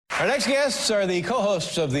Our next guests are the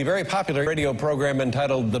co-hosts of the very popular radio program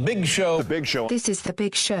entitled The Big Show. The Big Show. This is The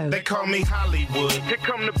Big Show. They call me Hollywood. Here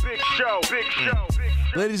come the Big Show. Big Show.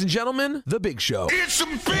 Ladies and gentlemen, The Big Show. It's a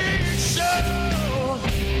big show.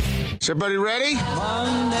 Is everybody ready?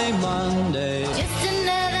 Monday. Just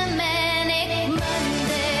another manic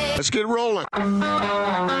Monday. Let's get rolling.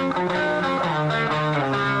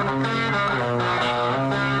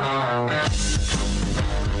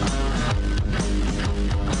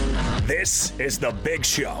 This is The Big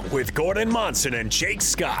Show with Gordon Monson and Jake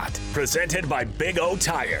Scott, presented by Big O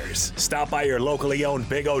Tires. Stop by your locally owned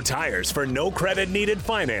Big O Tires for no credit needed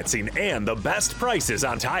financing and the best prices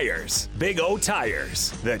on tires. Big O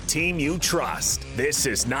Tires, the team you trust. This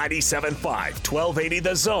is 97.5, 1280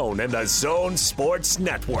 The Zone and the Zone Sports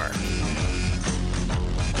Network.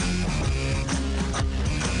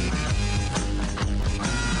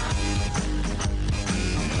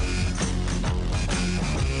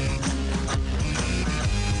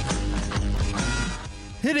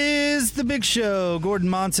 It is The Big Show. Gordon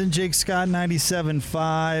Monson, Jake Scott,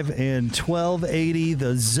 97.5 and 1280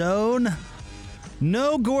 The Zone.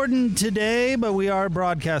 No Gordon today, but we are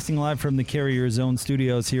broadcasting live from the Carrier Zone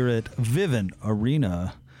studios here at Vivint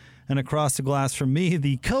Arena. And across the glass from me,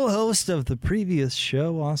 the co-host of the previous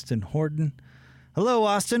show, Austin Horton. Hello,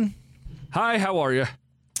 Austin. Hi, how are you?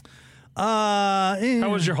 How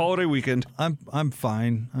was your holiday weekend? I'm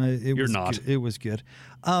fine. You're not. It was good.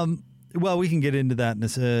 Well, we can get into that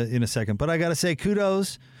in a second, but I got to say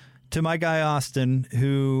kudos to my guy Austin,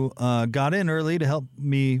 who got in early to help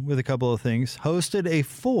me with a couple of things, hosted a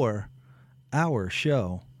 4-hour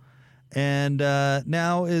show, and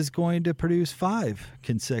now is going to produce 5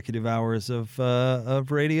 consecutive hours of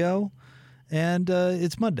radio, and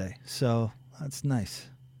it's Monday, so that's nice.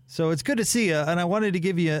 So it's good to see you, and I wanted to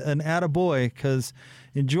give you an attaboy because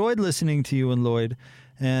enjoyed listening to you and Lloyd.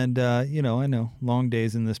 And, I know long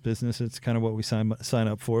days in this business, it's kind of what we sign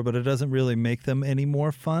up for, but it doesn't really make them any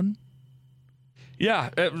more fun.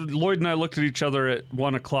 Yeah, Lloyd and I looked at each other at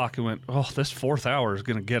 1 o'clock and went, oh, this 4th hour is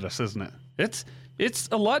going to get us, isn't it? It's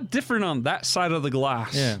a lot different on that side of the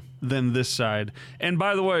glass than this side. And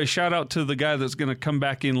by the way, shout out to the guy that's going to come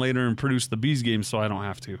back in later and produce the Bees game so I don't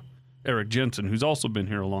have to. Eric Jensen, who's also been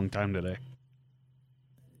here a long time today.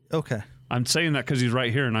 Okay. I'm saying that because he's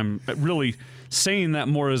right here, and I'm really saying that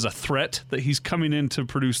more as a threat that he's coming in to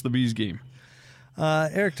produce the Bees game.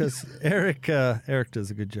 Eric does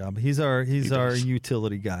a good job. He's our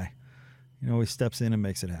utility guy. He steps in and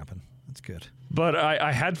makes it happen. That's good. But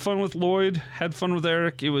I had fun with Lloyd, had fun with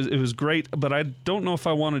Eric. It was great, but I don't know if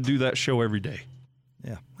I want to do that show every day.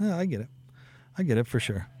 Yeah, I get it. I get it for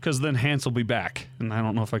sure. Because then Hans will be back, and I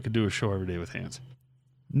don't know if I could do a show every day with Hans.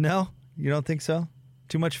 No? You don't think so?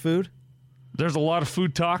 Too much food? There's a lot of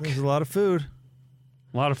food talk. There's a lot of food.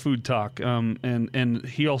 A lot of food talk. And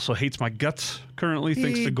he also hates my guts currently,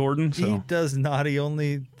 thanks to Gordon. So. He does not. He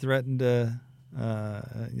only threatened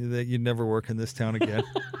that you'd never work in this town again.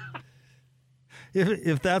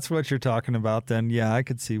 If that's what you're talking about, then yeah, I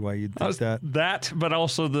could see why you'd think that. That, but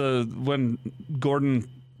also when Gordon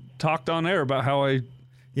talked on air about how I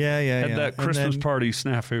had that Christmas party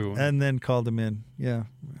snafu. And then called him in. Yeah.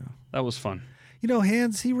 That was fun.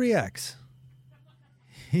 Hans, he reacts.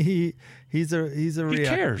 He's a reactor. He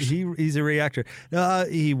cares. He's a reactor.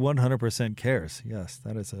 He 100% cares. Yes,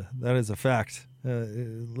 that is a fact. A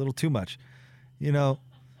little too much. I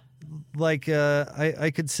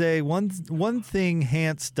could say one thing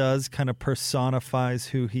Hans does kind of personifies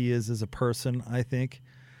who he is as a person, I think,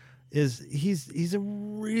 is he's a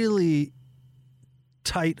really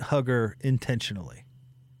tight hugger intentionally.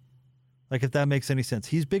 Like, if that makes any sense.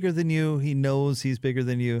 He's bigger than you. He knows he's bigger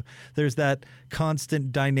than you. There's that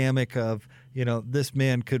constant dynamic of, this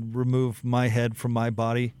man could remove my head from my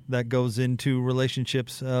body that goes into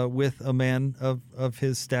relationships with a man of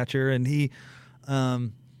his stature. And he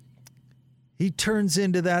turns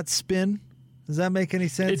into that spin. Does that make any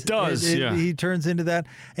sense? It does, yeah. He turns into that.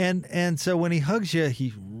 And so when he hugs you,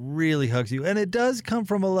 he really hugs you. And it does come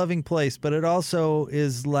from a loving place, but it also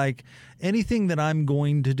is like anything that I'm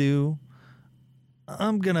going to do,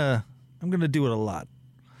 I'm gonna do it a lot.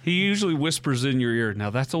 He usually whispers in your ear. Now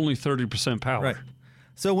that's only 30% power. Right.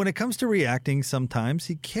 So when it comes to reacting, sometimes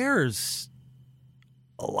he cares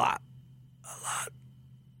a lot.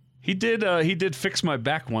 He did fix my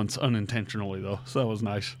back once unintentionally though, so that was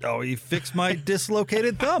nice. Oh, he fixed my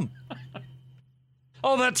dislocated thumb.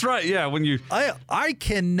 Oh, that's right. Yeah, when you I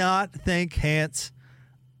cannot thank Hans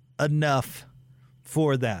enough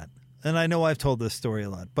for that. And I know I've told this story a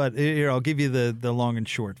lot, but here, I'll give you the long and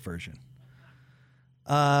short version.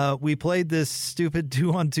 We played this stupid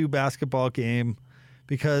 2-on-2 basketball game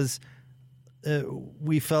because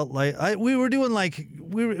we felt like we were doing like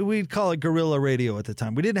we'd call it guerrilla radio at the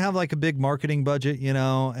time. We didn't have like a big marketing budget,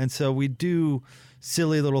 and so we do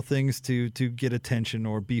silly little things to get attention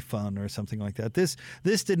or be fun or something like that. This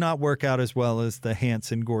did not work out as well as the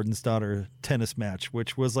Hans and Gordon's daughter tennis match,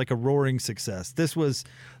 which was like a roaring success. This was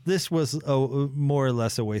more or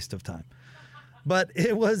less a waste of time. But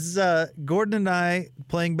it was Gordon and I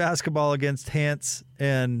playing basketball against Hans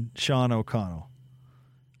and Sean O'Connell.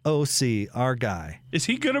 OC, our guy. Is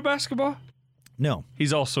he good at basketball? No.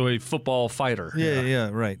 He's also a football fighter. Yeah,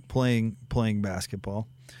 right. Playing basketball.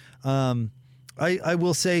 I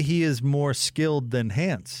will say he is more skilled than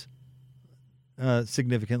Hans,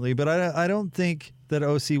 significantly, but I don't think that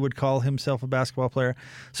OC would call himself a basketball player.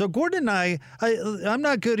 So Gordon and I'm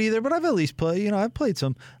not good either, but I've at least played. I've played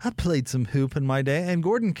some hoop in my day, and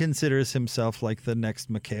Gordon considers himself like the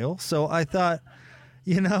next McHale. So I thought,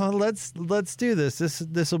 let's do this.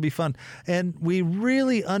 This will be fun. And we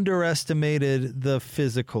really underestimated the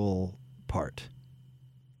physical part.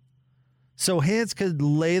 So Hans could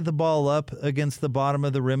lay the ball up against the bottom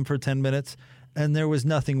of the rim for 10 minutes, and there was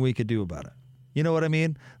nothing we could do about it. You know what I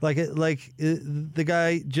mean? The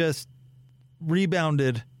guy just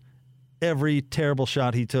rebounded every terrible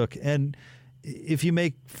shot he took. And if you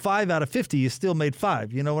make 5 out of 50, you still made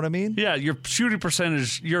 5. You know what I mean? Yeah, your shooting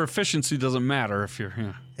percentage, your efficiency doesn't matter if you're.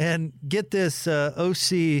 Yeah. And get this,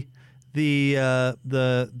 OC, the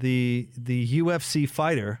UFC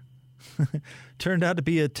fighter, turned out to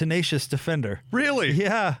be a tenacious defender. Really?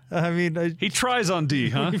 Yeah. I mean, he tries on D,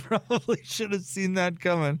 huh? We probably should have seen that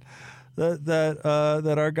coming.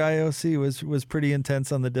 That our guy OC was pretty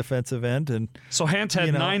intense on the defensive end, and so Hans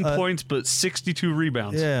had 9 points but 62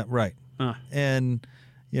 rebounds. Yeah, right. And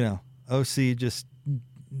OC just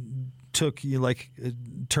took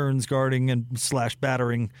turns guarding and /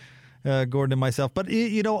 battering Gordon and myself. But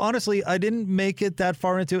honestly, I didn't make it that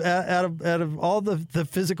far into out of all the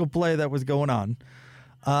physical play that was going on.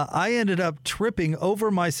 I ended up tripping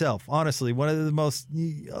over myself. Honestly, one of the most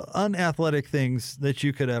unathletic things that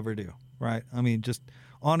you could ever do. Right? I mean, just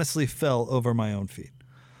honestly fell over my own feet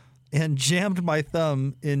and jammed my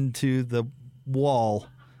thumb into the wall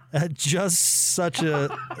at just such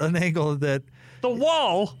an angle that. The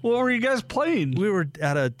wall? What were you guys playing? We were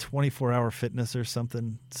at a 24-hour fitness or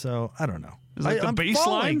something. So I don't know. Is it the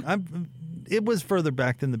baseline? It was further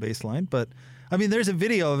back than the baseline, but I mean, there's a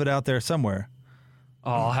video of it out there somewhere.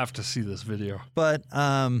 Oh, I'll have to see this video. But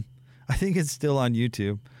I think it's still on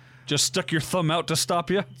YouTube. Just stuck your thumb out to stop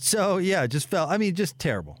you? So, yeah, just fell. I mean, just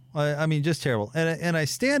terrible. Just terrible. And I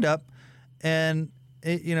stand up and,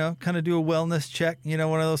 kind of do a wellness check, one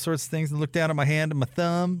of those sorts of things, and look down at my hand, and my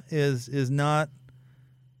thumb is not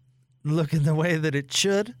looking the way that it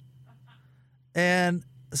should. And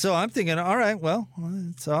so I'm thinking, all right, well,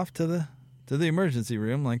 it's off to the emergency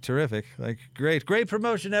room. Like, terrific. Like, great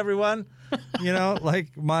promotion, everyone. My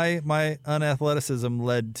unathleticism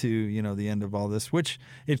led to, the end of all this, which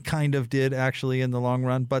it kind of did actually in the long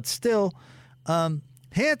run. But still,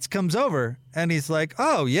 Hans comes over and he's like,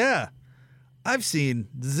 oh, yeah, I've seen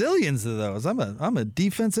zillions of those. I'm a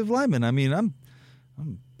defensive lineman. I mean, I'm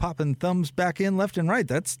popping thumbs back in left and right.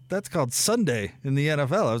 That's called Sunday in the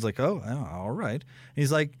NFL. I was like, oh, all right. And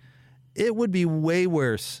he's like, it would be way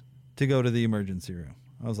worse to go to the emergency room.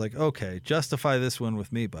 I was like, okay, justify this one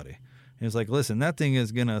with me, buddy. He was like, listen, that thing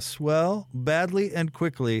is going to swell badly and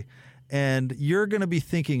quickly, and you're going to be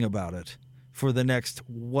thinking about it for the next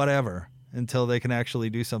whatever until they can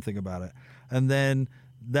actually do something about it. And then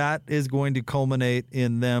that is going to culminate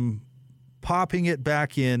in them popping it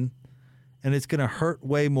back in, and it's going to hurt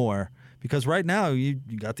way more because right now you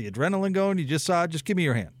got the adrenaline going. You just saw it. Just give me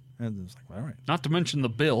your hand. And it was like, all right. Not to mention the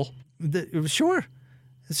bill. Sure.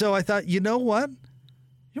 So I thought, you know what?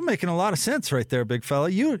 You're making a lot of sense right there, big fella.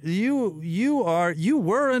 You were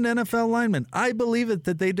an NFL lineman. I believe it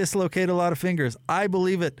that they dislocate a lot of fingers. I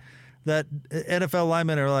believe it that NFL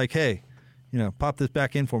linemen are like, hey, pop this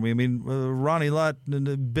back in for me. I mean, Ronnie Lott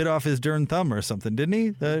bit off his darn thumb or something, didn't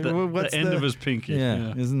he? The end of his pinky.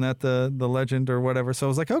 Yeah. Isn't that the legend or whatever? So I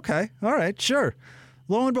was like, okay, all right, sure.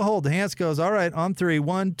 Lo and behold, the Hans goes, all right, on 3,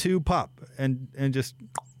 1, 2, pop, and just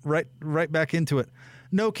right back into it.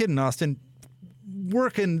 No kidding, Austin.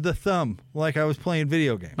 Working the thumb like I was playing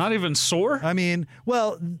video games. Not even sore? I mean,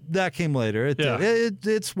 well, that came later.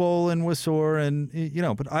 It swollen, was sore, and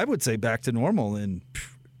but I would say back to normal in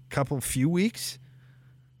a few weeks.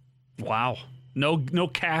 Wow. No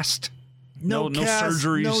cast. No cast,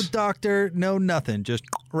 surgeries. No doctor, no nothing. Just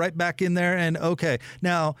right back in there and okay.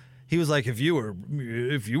 Now, he was like, if you were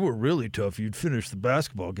really tough, you'd finish the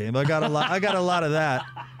basketball game. I got a lot of that.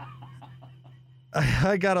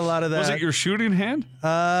 I got a lot of that. Was it your shooting hand?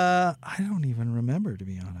 I don't even remember, to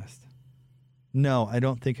be honest. No, I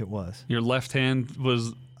don't think it was. Your left hand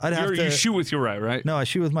was. You shoot with your right? No, I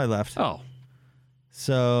shoot with my left. Oh.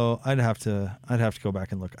 So I'd have to go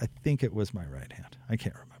back and look. I think it was my right hand. I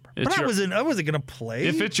can't remember. I wasn't going to play.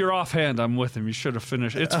 If it's your offhand, I'm with him. You should have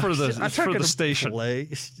finished. It's for the station. Play.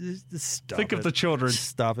 Stop Think it. of the children.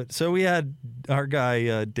 Stop it. So we had our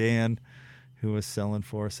guy Dan, who was selling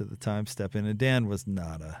for us at the time, step in, and Dan was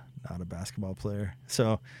not a basketball player.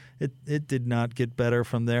 So it did not get better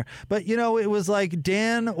from there. But it was like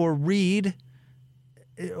Dan or Reed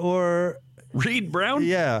or Reed Brown?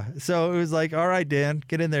 Yeah. So it was like, all right, Dan,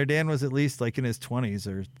 get in there. Dan was at least like in his 20s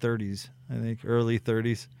or 30s, I think, early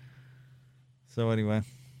 30s. So anyway,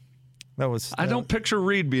 that was... I don't picture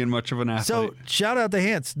Reed being much of an athlete. So shout out to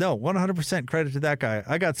Hans. No, 100% credit to that guy.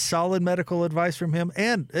 I got solid medical advice from him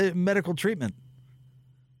and medical treatment.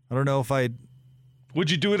 I don't know if I'd...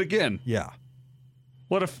 Would you do it again? Yeah.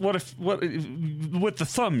 What if with the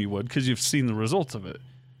thumb you would, because you've seen the results of it.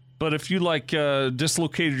 But if you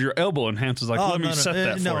dislocated your elbow and Hans was like, let me set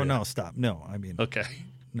that for you. No, stop. No, I mean... Okay.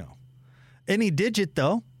 No. Any digit,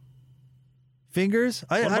 though. Fingers?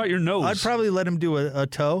 What about your nose? I'd probably let him do a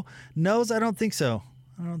toe. Nose? I don't think so.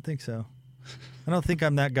 I don't think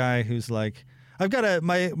I'm that guy who's like... I've got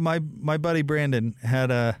my buddy Brandon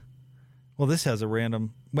had a... Well, this has a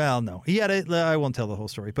random... Well, no. He had I won't tell the whole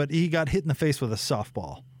story, but he got hit in the face with a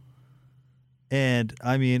softball. And,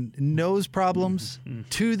 I mean, nose problems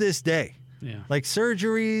to this day. Yeah. Like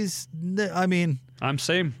surgeries, I mean... I'm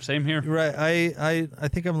same here. Right. I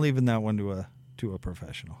think I'm leaving that one to a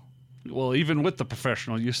professional. Well, even with the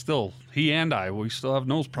professional, we still have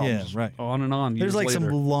nose problems. Yeah, right. On and on. There's years some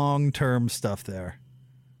later. long-term stuff there.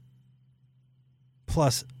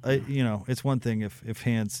 Plus, it's one thing if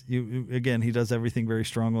Hans, again, he does everything very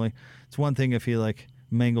strongly. It's one thing if he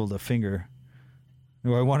mangled a finger.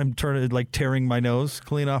 Do I want him tearing my nose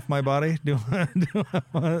clean off my body? Do I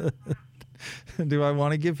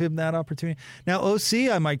want to give him that opportunity? Now, OC,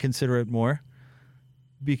 I might consider it more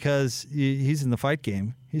because he's in the fight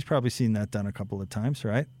game. He's probably seen that done a couple of times,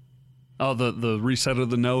 right? Oh, the reset of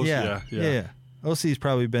the nose? Yeah. OC's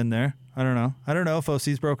probably been there. I don't know if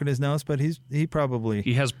OC's broken his nose, but he probably...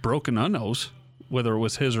 He has broken a nose, whether it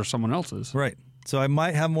was his or someone else's. Right. So I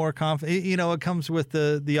might have more confidence. It comes with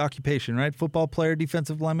the occupation, right? Football player,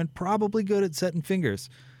 defensive lineman, probably good at setting fingers.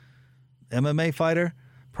 MMA fighter,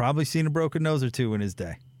 probably seen a broken nose or two in his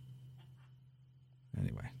day.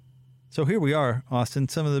 Anyway. So here we are, Austin,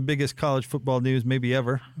 some of the biggest college football news maybe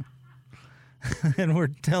ever. And we're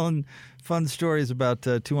telling fun stories about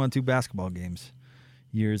 2-on-2 basketball games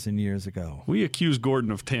years and years ago. We accused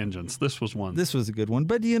Gordon of tangents. This was one. This was a good one.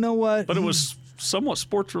 But you know what? But it was somewhat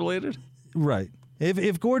sports related. Right.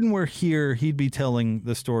 If Gordon were here, he'd be telling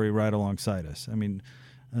the story right alongside us. I mean,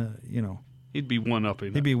 he'd be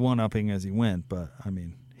one-upping. He'd be one-upping as he went, but I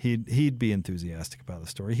mean, he'd be enthusiastic about the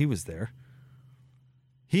story. He was there.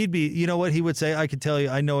 He'd be, you know what he would say? I could tell you,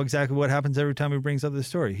 I know exactly what happens every time he brings up the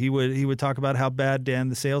story. He would talk about how bad Dan,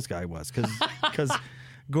 the sales guy, was because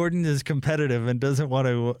Gordon is competitive and doesn't want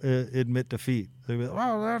to admit defeat. So he'd be like,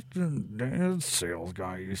 "Oh, that's Dan's sales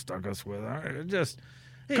guy you stuck us with.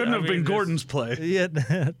 Couldn't have been Gordon's play. Yeah.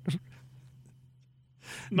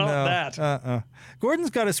 That. Gordon's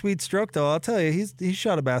got a sweet stroke, though. I'll tell you, he's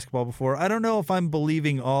shot a basketball before. I don't know if I'm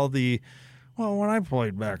believing all the... Well, when I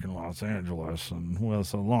played back in Los Angeles and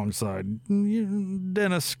was alongside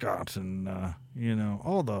Dennis Scott and,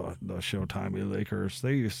 all the Showtime Lakers,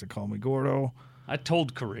 they used to call me Gordo. I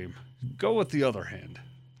told Kareem, go with the other hand.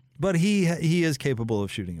 But he is capable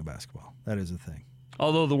of shooting a basketball. That is a thing.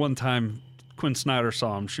 Although the one time Quinn Snyder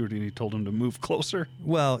saw him shooting, he told him to move closer.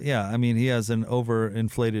 Well, yeah, I mean, he has an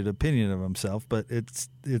overinflated opinion of himself, but it's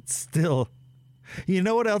still... You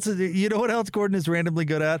know what else Gordon is randomly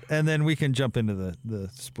good at? And then we can jump into the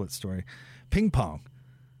split story. Ping pong.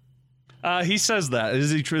 He says that.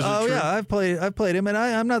 Is he true? Oh, yeah. I've played him, and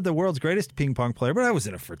I'm not the world's greatest ping pong player, but I was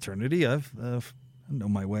in a fraternity. I know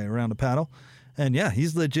my way around a paddle. And, yeah,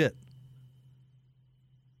 he's legit.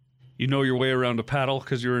 You know your way around a paddle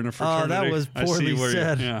because you're in a fraternity? Oh, that was poorly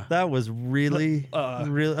said. Yeah. That was really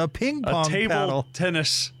a ping pong a table paddle.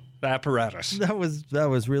 Tennis apparatus. That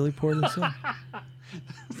was really poorly said.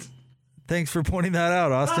 Thanks for pointing that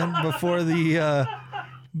out, Austin, before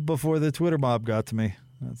the Twitter mob got to me.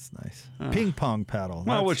 That's nice. Ping pong paddle.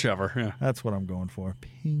 Well, whichever. Yeah, that's what I'm going for.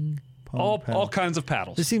 Ping pong paddle. All kinds of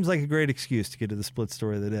paddles. This seems like a great excuse to get to the split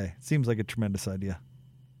story of the day. It seems like a tremendous idea.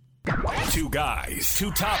 Two guys,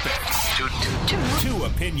 two topics, two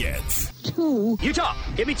opinions. You talk.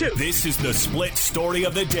 Give me 2. This is the split story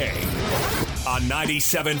of the day on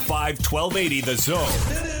 97.5 1280 The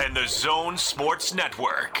Zone and The Zone Sports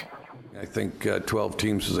Network. I think 12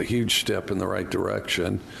 teams is a huge step in the right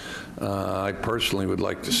direction. I personally would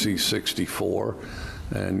like to see 64,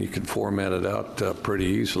 and you can format it out pretty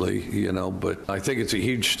easily, but I think it's a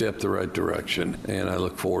huge step the right direction, and I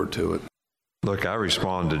look forward to it. Look, I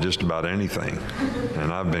respond to just about anything,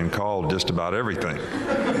 and I've been called just about everything.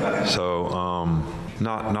 So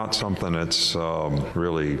not something that's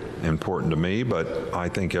really important to me, but I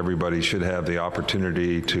think everybody should have the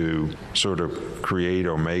opportunity to sort of create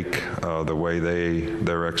or make the way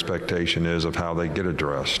their expectation is of how they get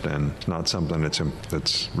addressed, and it's not something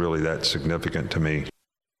that's really that significant to me.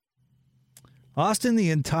 Austin,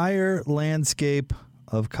 the entire landscape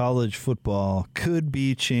of college football could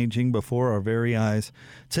be changing before our very eyes.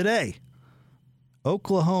 Today,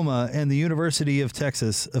 Oklahoma and the University of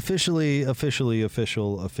Texas officially notified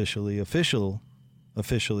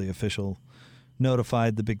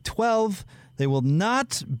the Big 12. They will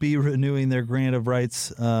not be renewing their grant of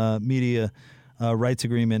rights media rights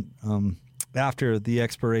agreement after the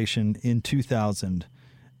expiration in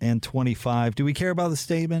 2025. Do we care about the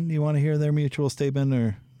statement? Do you want to hear their mutual statement,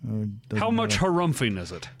 or how much harumphing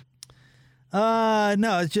is it?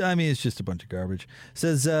 No, it's just a bunch of garbage. It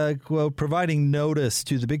says, quote, providing notice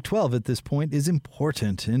to the Big 12 at this point is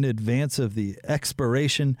important in advance of the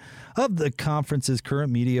expiration of the conference's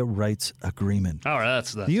current media rights agreement. All right,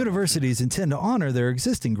 that's the universities intend to honor their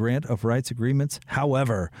existing grant of rights agreements.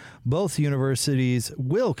 However, both universities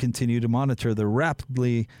will continue to monitor the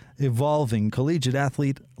rapidly evolving collegiate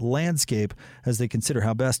athlete landscape as they consider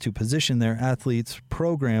how best to position their athletes'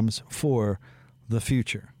 programs for the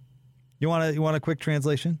future. You want a quick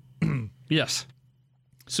translation? Yes.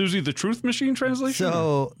 Susie the Truth Machine translation?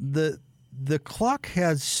 So the clock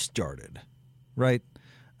has started, right?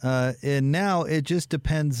 And now it just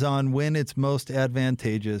depends on when it's most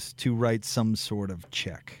advantageous to write some sort of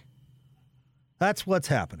check. That's what's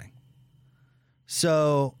happening.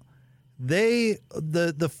 So the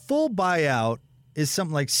full buyout is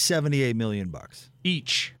something like $78 million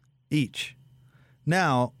each.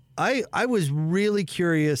 Now, I was really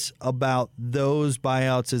curious about those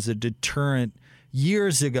buyouts as a deterrent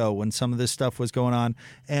years ago when some of this stuff was going on.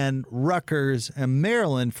 And Rutgers and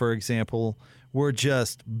Maryland, for example, were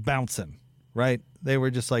just bouncing, right? They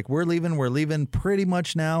were just like, we're leaving pretty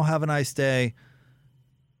much now. Have a nice day.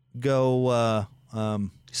 Go.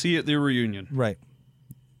 See you at the reunion. Right.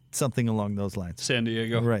 Something along those lines. San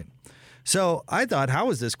Diego. Right. So I thought,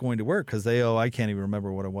 how is this going to work? Because they owe, I can't even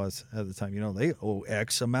remember what it was at the time. They owe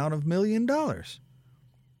X amount of $1 million.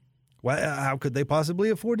 How could they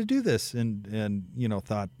possibly afford to do this? And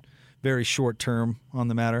thought very short term on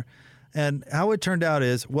the matter. And how it turned out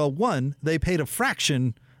is, well, one, they paid a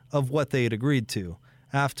fraction of what they had agreed to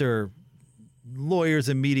after lawyers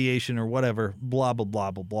and mediation or whatever, blah, blah,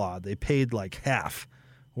 blah, blah, blah. They paid like half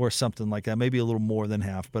or something like that, maybe a little more than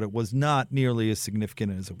half, but it was not nearly as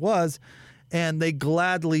significant as it was. And they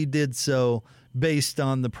gladly did so based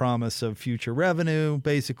on the promise of future revenue,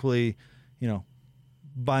 basically,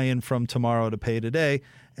 buy-in from tomorrow to pay today.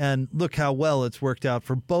 And look how well it's worked out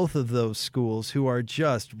for both of those schools who are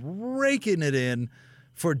just raking it in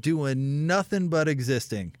for doing nothing but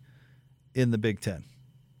existing in the Big Ten.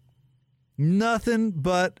 Nothing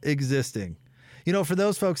but existing. For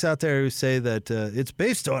those folks out there who say that it's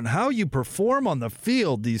based on how you perform on the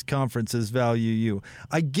field, these conferences value you.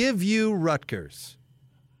 I give you Rutgers.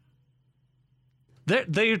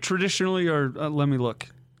 They traditionally are, let me look,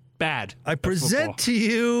 bad. I present to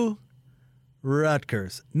you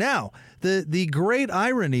Rutgers. Now, the great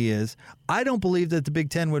irony is I don't believe that the Big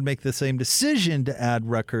Ten would make the same decision to add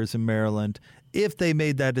Rutgers and Maryland if they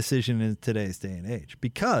made that decision in today's day and age,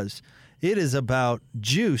 because it is about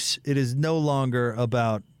juice. It is no longer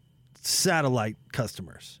about satellite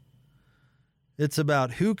customers. It's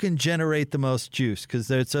about who can generate the most juice,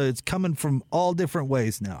 because it's coming from all different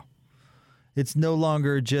ways now. It's no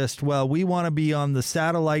longer just, well, we want to be on the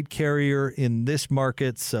satellite carrier in this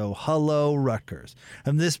market, so hello, Rutgers.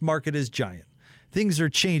 And this market is giant. Things are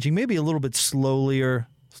changing, maybe a little bit slowlier.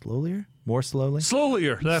 More slowly? That's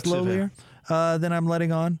slowlier. Than I'm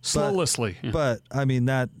letting on. Slowlessly. But I mean,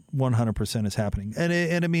 that 100% is happening. And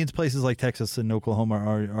it means places like Texas and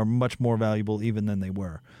Oklahoma are much more valuable even than they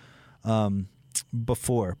were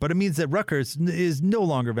before. But it means that Rutgers is no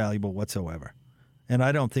longer valuable whatsoever. And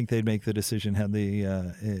I don't think they'd make the decision had they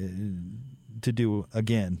to do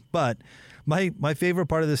again. But My favorite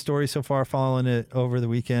part of this story so far, following it over the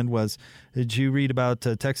weekend, was, did you read about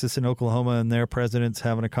Texas and Oklahoma and their presidents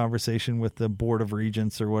having a conversation with the Board of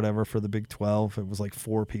Regents or whatever for the Big 12? It was like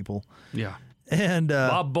 4 people. Yeah. And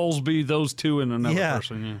Bob Bowlesby, those two, and another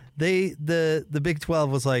person. Yeah. The Big 12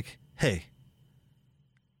 was like, hey,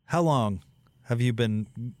 how long have you been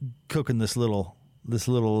cooking this little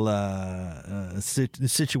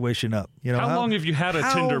situation up? You know, how long have you had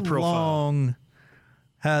a Tinder profile? How long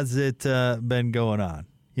has it been going on?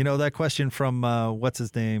 You know, that question from what's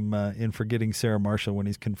his name in Forgetting Sarah Marshall when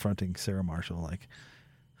he's confronting Sarah Marshall, like,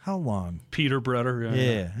 how long? Peter Bretter.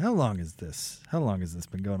 Yeah. How long is this? How long has this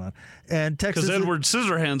been going on? And Texas, because Edward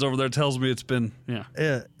Scissorhands over there tells me it's been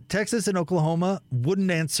Texas and Oklahoma wouldn't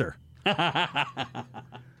answer.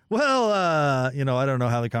 Well, you know, I don't know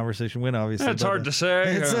how the conversation went. Obviously, it's hard to say.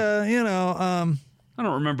 It's you know, I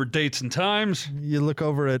don't remember dates and times. You look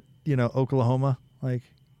over at, you know, Oklahoma, like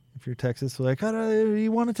if you're Texas, like,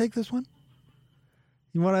 you want to take this one?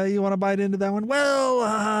 You want to bite into that one?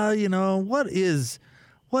 Well, you know, what is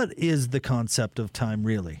the concept of time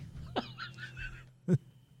really?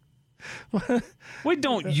 We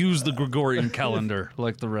don't use the Gregorian calendar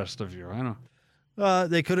like the rest of you. I know.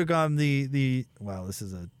 They could have gone the wow, this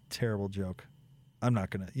is a terrible joke. I'm not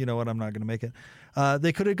going to, you know what? I'm not going to make it.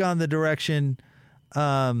 They could have gone the direction,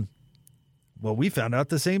 well, we found out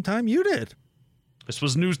the same time you did. This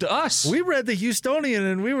was news to us. We read the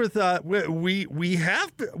Houstonian and we were thought, we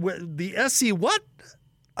have the SC what?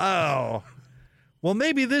 Oh, well,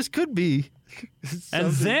 maybe this could be.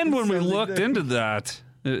 And then when we looked into that,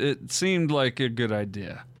 it seemed like a good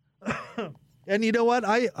idea. And you know what?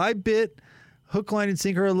 I bit hook, line, and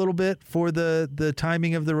sinker a little bit for the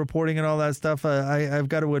timing of the reporting and all that stuff. I've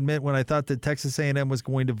got to admit, when I thought that Texas A&M was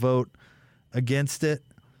going to vote against it,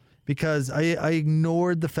 because I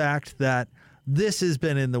ignored the fact that this has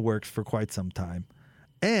been in the works for quite some time.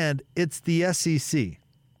 And it's the SEC.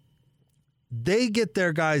 They get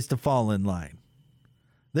their guys to fall in line.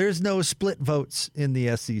 There's no split votes in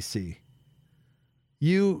the SEC.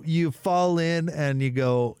 You fall in and you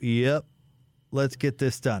go, yep, let's get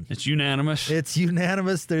this done. It's unanimous. It's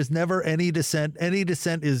unanimous. There's never any dissent. Any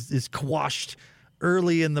dissent is quashed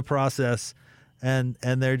early in the process, and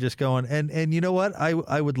they're just going. And you know what?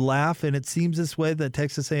 I would laugh, and it seems this way, that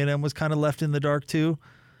Texas A&M was kind of left in the dark too.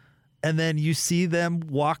 And then you see them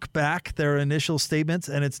walk back their initial statements,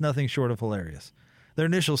 and it's nothing short of hilarious. Their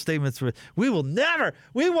initial statements were, we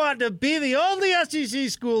want to be the only SEC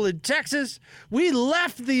school in Texas. We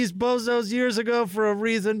left these bozos years ago for a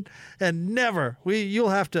reason, and never. You'll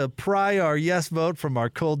have to pry our yes vote from our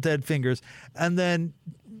cold, dead fingers. And then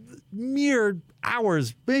mere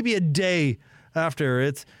hours, maybe a day after,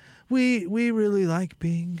 it's, we really like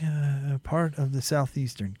being a part of the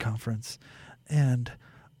Southeastern Conference, and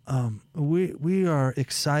we are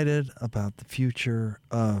excited about the future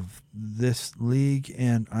of this league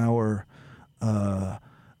and our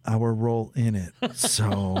role in it.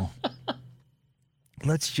 So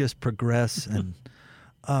let's just progress. And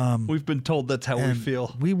we've been told that's how we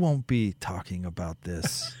feel. We won't be talking about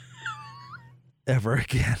this ever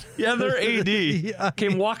again. Yeah, their AD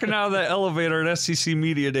came walking out of that elevator at SEC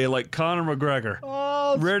Media Day like Conor McGregor,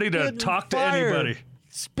 ready to talk to anybody.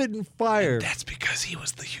 Spitting fire. And that's because he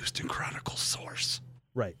was the Houston Chronicle source.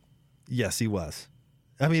 Right. Yes, he was.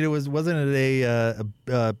 I mean, wasn't it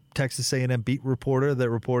a Texas A&M beat reporter that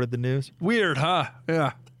reported the news? Weird, huh?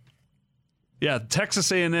 Yeah. Yeah,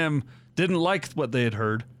 Texas A&M didn't like what they had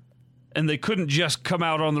heard, and they couldn't just come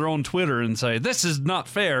out on their own Twitter and say, this is not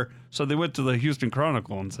fair. So they went to the Houston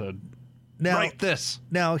Chronicle and said, write this.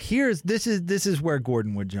 Now, this is where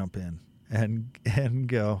Gordon would jump in and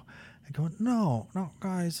go, no,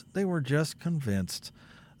 guys, they were just convinced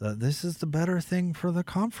that this is the better thing for the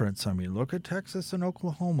conference. I mean, look at Texas and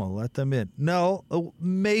Oklahoma. Let them in. No,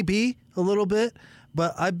 maybe a little bit,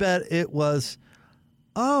 but I bet it was,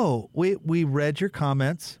 we read your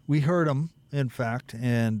comments. We heard them, in fact,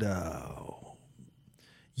 and,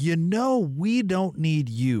 we don't need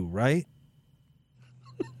you, right?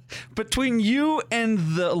 Between you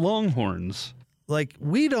and the Longhorns. Like,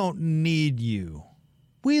 we don't need you.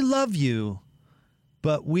 We love you,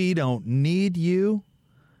 but we don't need you.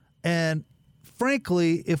 And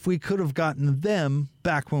frankly, if we could have gotten them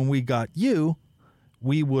back when we got you,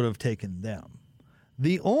 we would have taken them.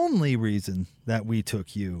 The only reason that we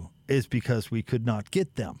took you is because we could not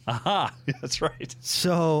get them. Aha, that's right.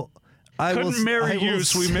 So couldn't marry you,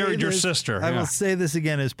 so we married your sister. I will say this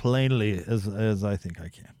again as plainly as I think I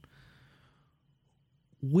can.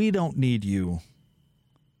 We don't need you.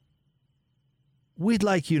 We'd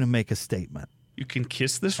like you to make a statement. You can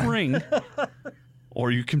kiss this ring,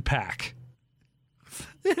 or you can pack.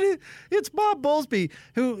 It's Bob Bowlesby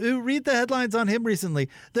who read the headlines on him recently.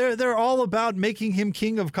 They're all about making him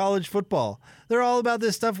king of college football. They're all about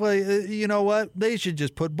this stuff. Like, you know what? They should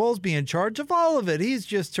just put Bowlesby in charge of all of it. He's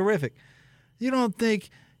just terrific. You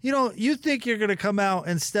think you're going to come out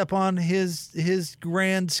and step on his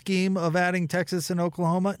grand scheme of adding Texas and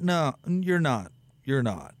Oklahoma? No, you're not. You're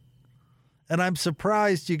not. And I'm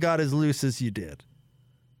surprised you got as loose as you did.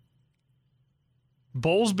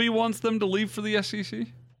 Bowlesby wants them to leave for the SEC?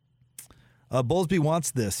 Bowlesby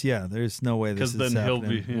wants this. Yeah, there's no way this is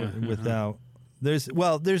happening without.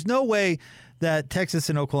 There's no way that Texas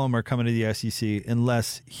and Oklahoma are coming to the SEC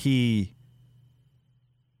unless he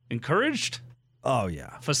encouraged. Oh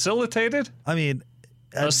yeah, facilitated. I mean,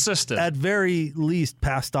 assisted. At very least,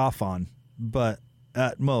 passed off on, but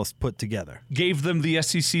at most put together. Gave them the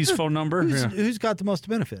SEC's phone number. Who's got the most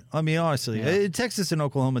benefit? I mean, honestly, Texas and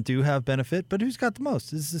Oklahoma do have benefit, but who's got the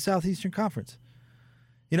most? This is the Southeastern Conference.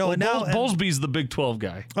 And now Bowlesby's the Big 12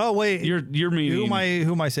 guy. Oh wait, you're meaning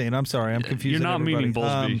who am I saying? I'm sorry, I'm confused. You're not everybody. meaning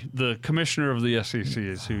Bowlesby. The commissioner of the SEC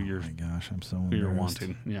is who you're. Oh my gosh, I'm so who you're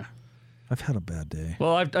wanting. Yeah, I've had a bad day.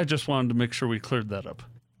 Well, I just wanted to make sure we cleared that up.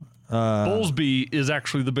 Bowlesby is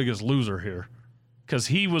actually the biggest loser here because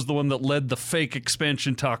he was the one that led the fake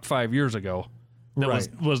expansion talk 5 years ago. That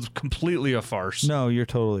was completely a farce. No, you're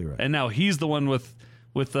totally right. And now he's the one with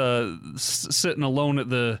sitting alone at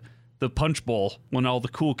the punch bowl when all the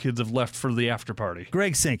cool kids have left for the after party.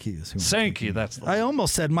 Greg Sankey is who. Sankey, that's the one. I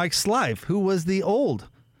almost said Mike Slive, who was the old.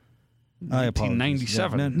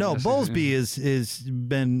 1997. No, Bowlesby is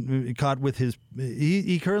been caught with his.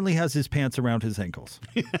 He currently has his pants around his ankles.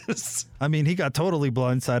 Yes. I mean, he got totally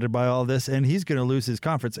blindsided by all this, and he's going to lose his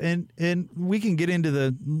conference. And we can get into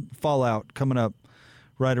the fallout coming up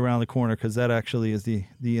right around the corner because that actually is the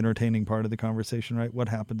entertaining part of the conversation, right? What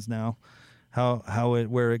happens now?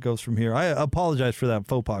 Where it goes from here. I apologize for that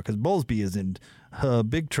faux pas because Bowlesby is in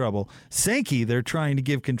big trouble. Sankey, they're trying to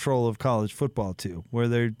give control of college football to, where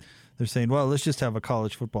they're saying, well, let's just have a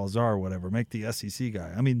college football czar or whatever, make the SEC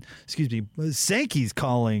guy. I mean, excuse me, Sankey's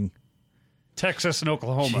calling Texas and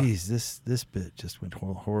Oklahoma. Jeez, this bit just went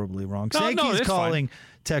horribly wrong. Sankey's calling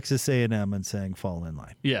Texas A&M and saying fall in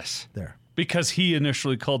line. Yes. There. Because he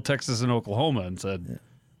initially called Texas and Oklahoma and said,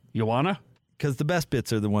 you wanna? Because the best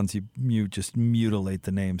bits are the ones you just mutilate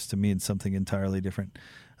the names to mean something entirely different.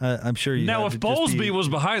 I'm sure you. Now, if Bowlesby was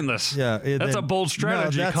behind this, that's a bold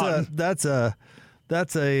strategy. No,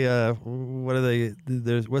 that's a what are they?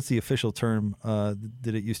 What's the official term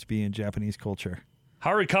that it used to be in Japanese culture?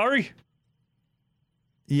 Harikari.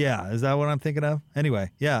 Yeah, is that what I'm thinking of?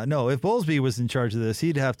 Anyway, yeah, no. If Bowlesby was in charge of this,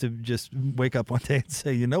 he'd have to just wake up one day and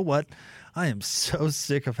say, you know what? I am so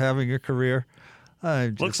sick of having a career.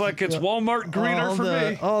 Looks like it's Walmart greener for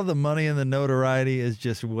me. All the money and the notoriety is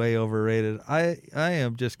just way overrated. I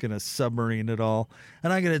am just going to submarine it all,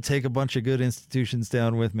 and I'm going to take a bunch of good institutions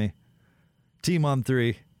down with me. Team on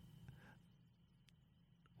 3.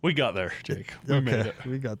 We got there, Jake. We made it.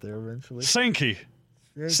 We got there eventually. Sankey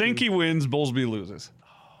wins, Bowlesby loses.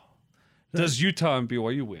 Does Utah and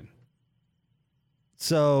BYU win?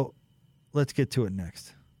 So let's get to it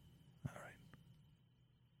next.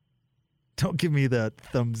 Don't give me that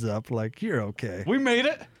thumbs up like you're okay. We made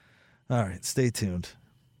it. All right, stay tuned.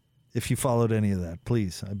 If you followed any of that,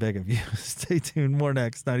 please, I beg of you, stay tuned. More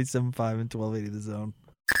next, 97.5 and 1280 The Zone.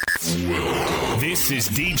 This is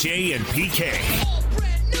DJ and PK.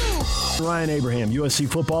 Ryan Abraham,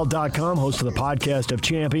 USCFootball.com, host of the Podcast of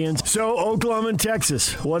Champions. So, Oklahoma and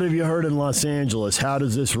Texas, what have you heard in Los Angeles? How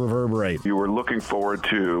does this reverberate? You were looking forward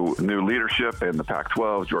to new leadership in the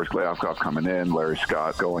Pac-12, George Glasscock coming in, Larry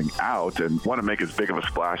Scott going out, and want to make as big of a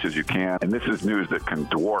splash as you can. And this is news that can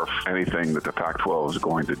dwarf anything that the Pac-12 is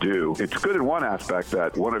going to do. It's good in one aspect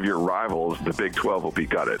that one of your rivals, the Big 12, will be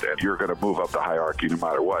gutted, and you're going to move up the hierarchy no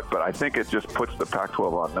matter what. But I think it just puts the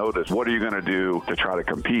Pac-12 on notice. What are you going to do to try to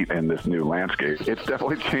compete in this new landscape? It's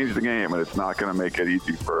definitely changed the game, and it's not going to make it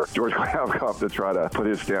easy for George Glasscock to try to put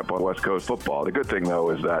his stamp on West Coast football. The good thing, though,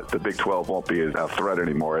 is that the Big 12 won't be a threat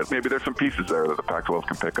anymore. Maybe there's some pieces there that the Pac-12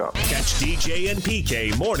 can pick up. Catch DJ and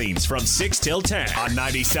PK mornings from 6 till 10 on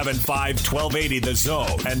 97.5, 1280 The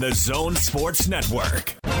Zone and The Zone Sports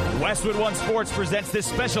Network. Westwood One Sports presents this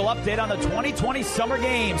special update on the 2020 Summer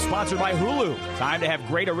Games, sponsored by Hulu. Time to have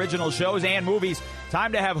great original shows and movies.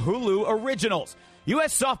 Time to have Hulu Originals.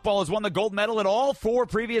 U.S. softball has won the gold medal at all 4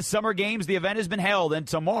 previous summer games the event has been held, and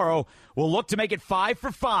tomorrow will look to make it 5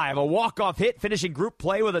 for 5. A walk-off hit finishing group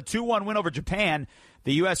play with a 2-1 win over Japan.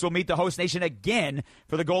 The U.S. will meet the host nation again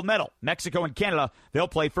for the gold medal. Mexico and Canada, they'll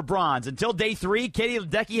play for bronze. Until day 3, Katie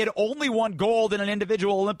Ledecky had only won gold in an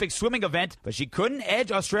individual Olympic swimming event, but she couldn't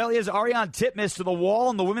edge Australia's Ariane Titmus to the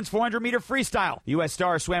wall in the women's 400-meter freestyle. The U.S.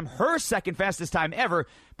 star swam her second fastest time ever,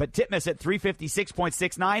 but Titmus at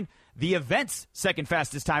 3:56.69, the event's second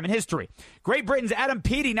fastest time in history. Great Britain's Adam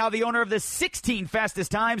Peaty, now the owner of the 16 fastest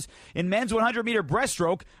times in men's 100-meter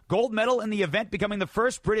breaststroke. Gold medal in the event, becoming the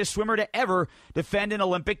first British swimmer to ever defend an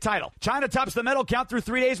Olympic title. China tops the medal count through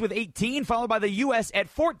 3 days with 18, followed by the U.S. at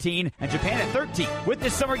 14 and Japan at 13. With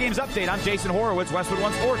this Summer Games update, I'm Jason Horowitz, Westwood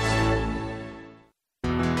One Sports.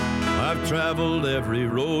 I've traveled every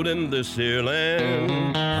road in this here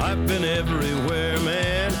land. I've been everywhere,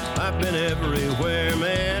 man. I've been everywhere,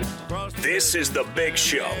 man. This is The Big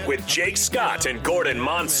Show with Jake Scott and Gordon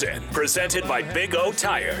Monson, presented by Big O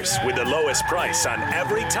Tires, with the lowest price on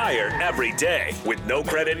every tire every day, with no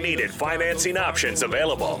credit needed financing options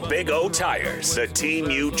available. Big O Tires, the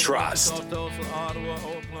team you trust.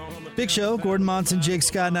 Big Show, Gordon Monson, Jake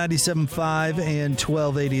Scott, 97.5 and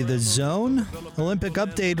 1280 The Zone. Olympic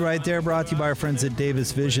update right there, brought to you by our friends at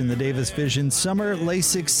Davis Vision. The Davis Vision Summer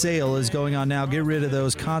LASIK sale is going on now. Get rid of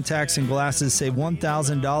those contacts and glasses. Save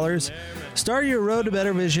 $1,000. Start your road to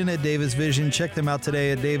better vision at Davis Vision. Check them out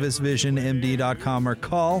today at davisvisionmd.com or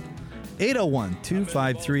call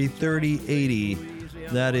 801-253-3080.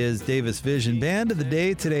 That is Davis Vision. Band of the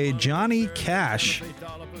day today, Johnny Cash.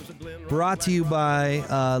 Brought to you by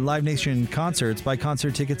Live Nation Concerts. Buy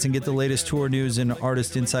concert tickets and get the latest tour news and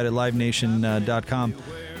artist insight at livenation.com.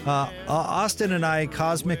 Austin and I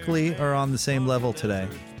cosmically are on the same level today.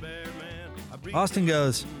 Austin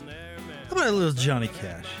goes, how about a little Johnny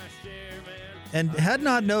Cash? And had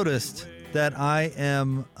not noticed that I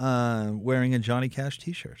am wearing a Johnny Cash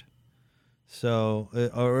t-shirt. So,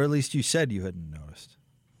 or at least you said you hadn't noticed.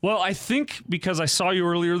 Well, I think because I saw you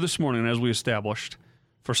earlier this morning, as we established,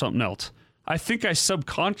 for something else. I think I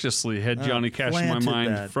subconsciously had Johnny Cash in my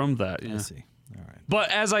mind from that. Yeah. I see. All right.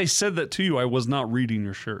 But as I said that to you, I was not reading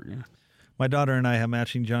your shirt. Yeah. My daughter and I have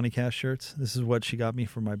matching Johnny Cash shirts. This is what she got me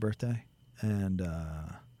for my birthday. And,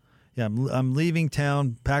 I'm leaving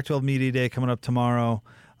town. Pac-12 Media Day coming up tomorrow.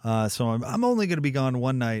 So I'm only going to be gone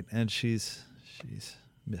one night, and she's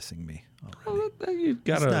missing me already. Well, you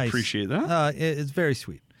got to appreciate that. It's very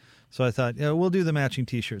sweet. So I thought, we'll do the matching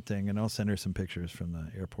T-shirt thing, and I'll send her some pictures from the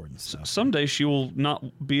airport and stuff. Someday she will not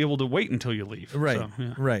be able to wait until you leave. Right, so,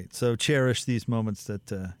 yeah. Right. So cherish these moments that,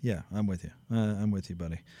 I'm with you. I'm with you,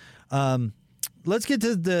 buddy. Let's get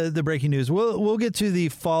to the breaking news. We'll get to the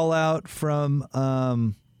fallout from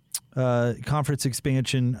conference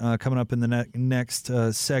expansion coming up in the next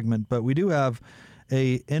segment, but we do have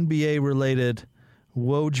a NBA-related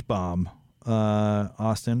Woj bomb.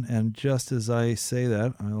 Austin, and just as I say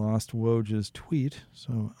that, I lost Woj's tweet,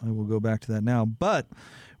 so I will go back to that now. But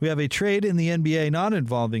we have a trade in the NBA not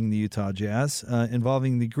involving the Utah Jazz,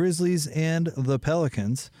 involving the Grizzlies and the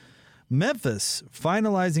Pelicans. Memphis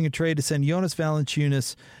finalizing a trade to send Jonas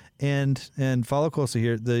Valanciunas and follow closely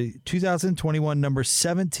here, the 2021 number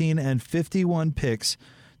 17 and 51 picks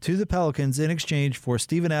to the Pelicans in exchange for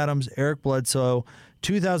Steven Adams, Eric Bledsoe,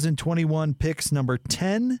 2021 picks number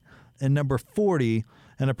 10 and number 40,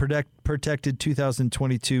 and a protected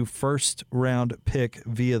 2022 first-round pick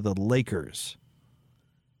via the Lakers.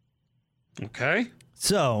 Okay.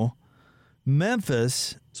 So,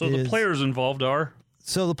 Memphis the players involved are?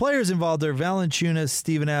 So, the players involved are Valanciunas,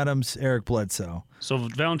 Steven Adams, Eric Bledsoe. So,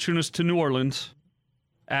 Valanciunas to New Orleans,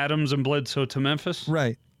 Adams and Bledsoe to Memphis?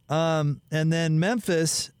 Right. And then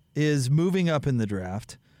Memphis is moving up in the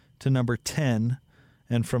draft to number 10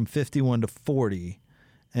 and from 51 to 40.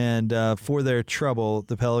 And for their trouble,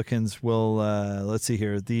 the Pelicans will, let's see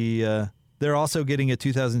here, they're also getting a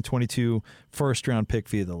 2022 first-round pick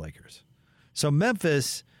via the Lakers. So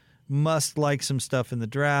Memphis must like some stuff in the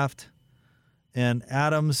draft. And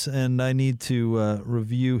Adams, and I need to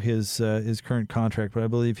review his current contract, but I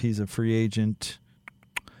believe he's a free agent.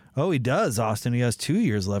 Oh, he does, Austin. He has 2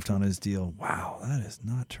 years left on his deal. Wow, that is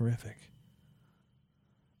not terrific.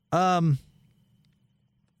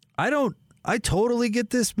 I totally get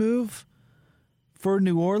this move for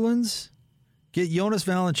New Orleans. Get Jonas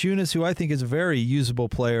Valanciunas, who I think is a very usable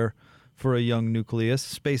player for a young nucleus.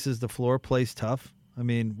 Spaces the floor, plays tough. I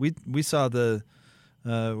mean, we saw the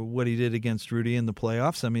what he did against Rudy in the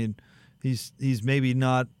playoffs. I mean, he's maybe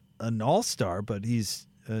not an all-star, but he's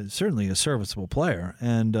certainly a serviceable player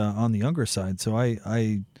and on the younger side. So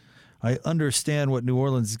I I understand what New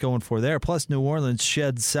Orleans is going for there. Plus, New Orleans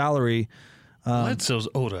sheds salary. Bledsoe's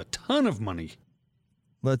owed a ton of money.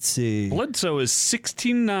 Let's see. Bledsoe is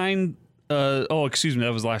 16-9. Excuse me,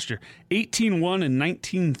 that was last year. 18-1 and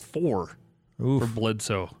 19-4 for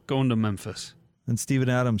Bledsoe going to Memphis. And Steven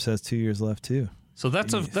Adams has 2 years left too. So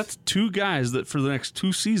that's two guys that for the next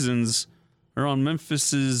 2 seasons are on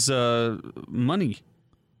Memphis's money.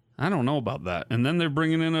 I don't know about that. And then they're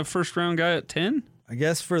bringing in a first-round guy at 10? I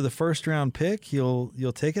guess for the first-round pick, you'll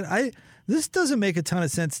take it. This doesn't make a ton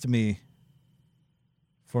of sense to me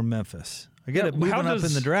for Memphis. I get it moving up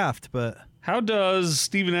in the draft, but... How does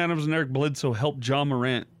Steven Adams and Eric Bledsoe help Ja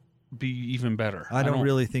Morant be even better? I don't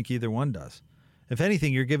really think either one does. If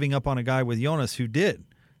anything, you're giving up on a guy with Jonas who did.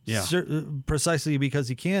 Yeah. Precisely because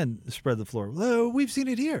he can spread the floor. Well, we've seen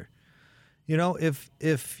it here. You know,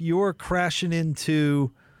 if you're crashing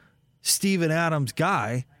into Steven Adams'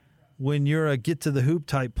 guy when you're a get-to-the-hoop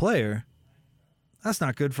type player, that's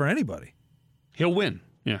not good for anybody. He'll win.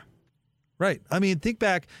 Yeah. Right. I mean, think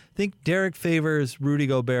Derek Favors, Rudy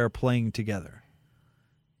Gobert playing together.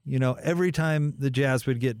 You know, every time the Jazz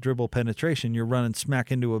would get dribble penetration, you're running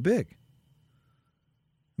smack into a big.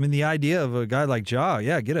 I mean, the idea of a guy like Ja,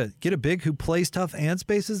 get a big who plays tough and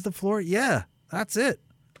spaces the floor. Yeah, that's it.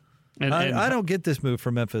 And I don't get this move for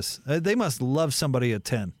Memphis. They must love somebody at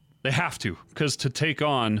 10. They have to, because to take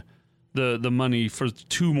on the money for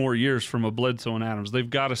 2 more years from a Bledsoe and Adams, they've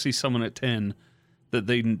got to see someone at 10 that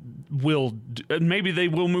they will. Maybe they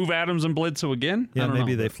will move Adams and Bledsoe again. Yeah,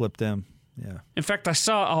 maybe they flip them. Yeah. In fact,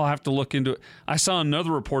 I'll have to look into it. I saw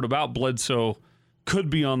another report about Bledsoe could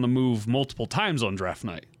be on the move multiple times on draft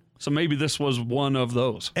night. So maybe this was one of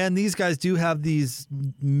those. And these guys do have these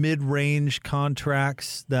mid-range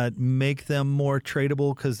contracts that make them more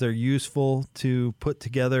tradable because they're useful to put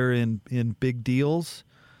together in big deals.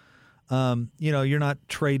 You're not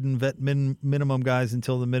trading vet minimum guys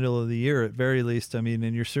until the middle of the year at very least. I mean,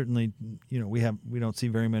 and you're certainly, we don't see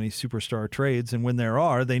very many superstar trades, and when there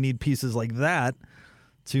are, they need pieces like that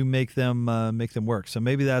to make them work. So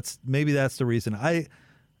maybe that's the reason. I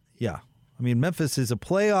mean, Memphis is a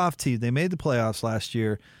playoff team. They made the playoffs last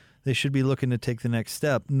year. They should be looking to take the next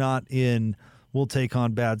step, not in we'll take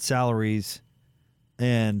on bad salaries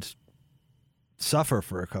and suffer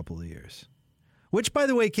for a couple of years. Which, by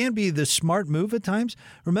the way, can be the smart move at times.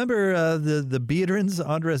 Remember the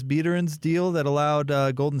Andres Biederins deal that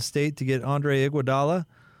allowed Golden State to get Andre Iguodala?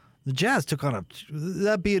 The Jazz took on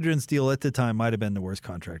that Biederins deal at the time might have been the worst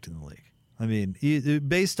contract in the league. I mean,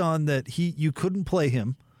 based on that you couldn't play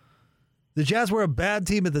him. The Jazz were a bad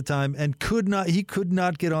team at the time and he could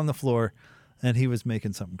not get on the floor, and he was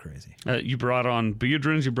making something crazy. You brought on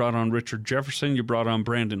Biederins, you brought on Richard Jefferson, you brought on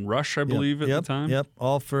Brandon Rush, I believe, at the time. Yep,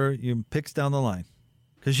 all for you picks down the line.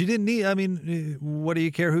 Because you didn't need, I mean, what do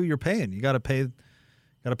you care who you're paying? You got to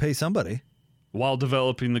pay somebody. While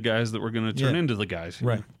developing the guys that were going to turn into the guys.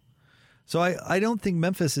 Right. So I don't think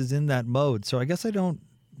Memphis is in that mode. So I guess I don't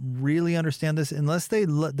really understand this unless they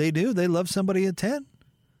do. They love somebody at 10.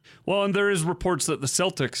 Well, and there is reports that the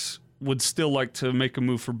Celtics would still like to make a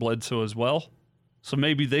move for Bledsoe as well. So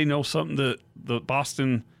maybe they know something that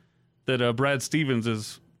Boston, that Brad Stevens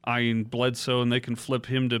is eyeing Bledsoe, and they can flip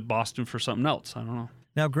him to Boston for something else. I don't know.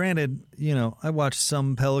 Now, granted, I watched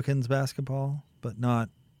some Pelicans basketball, but not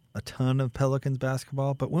a ton of Pelicans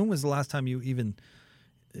basketball. But when was the last time you even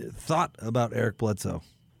thought about Eric Bledsoe?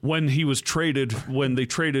 When he was traded, when they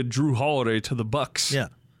traded Drew Holiday to the Bucks. Yeah.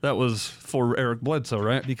 That was for Eric Bledsoe,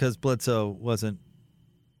 right? Because Bledsoe wasn't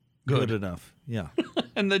good enough. Yeah.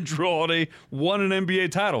 And then Drew Holiday won an NBA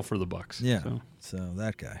title for the Bucks. Yeah. So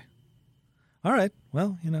that guy. All right.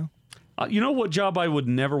 Well, you know what job I would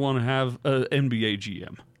never want to have? An NBA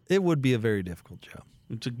GM. It would be a very difficult job.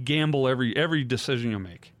 To gamble every decision you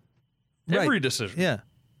make. Right. Every decision. Yeah.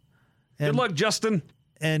 Good luck, Justin.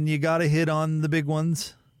 And you got to hit on the big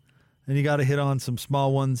ones, and you got to hit on some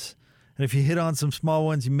small ones. And if you hit on some small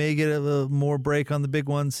ones, you may get a little more break on the big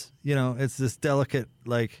ones. It's this delicate,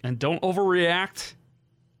 And don't overreact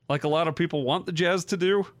like a lot of people want the Jazz to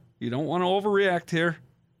do. You don't want to overreact here.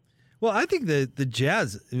 Well, I think the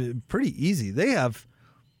Jazz, pretty easy. They have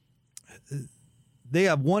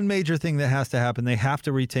one major thing that has to happen. They have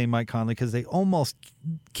to retain Mike Conley because they almost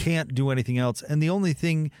can't do anything else. And the only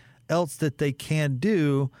thing else that they can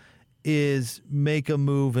do is make a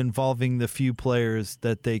move involving the few players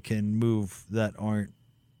that they can move that aren't,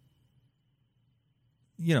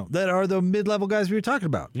 that are the mid-level guys we were talking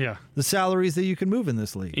about. Yeah. The salaries that you can move in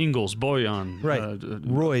this league. Ingles, Boyan. Right.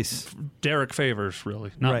 Royce. Derek Favors, really.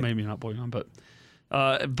 Maybe not Boyan, but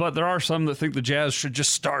there are some that think the Jazz should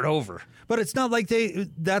just start over. But it's not like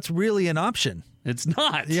that's really an option. It's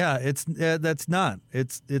not. Yeah, that's not.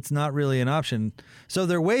 It's not really an option. So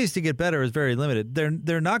their ways to get better is very limited.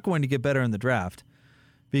 They're not going to get better in the draft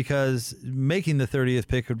because making the 30th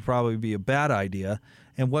pick would probably be a bad idea.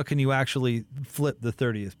 And what can you actually flip the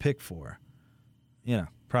 30th pick for?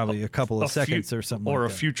 Probably a couple of seconds or something. Or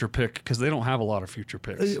like a future pick, because they don't have a lot of future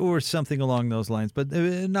picks. Or something along those lines, but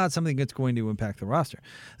not something that's going to impact the roster.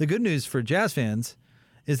 The good news for Jazz fans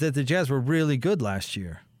is that the Jazz were really good last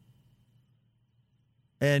year.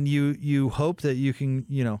 And you hope that you can,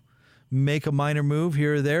 make a minor move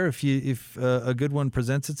here or there if a good one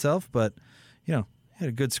presents itself. But, had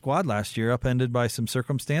a good squad last year, upended by some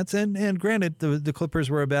circumstance. And granted, the Clippers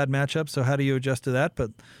were a bad matchup, so how do you adjust to that?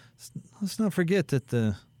 But let's not forget that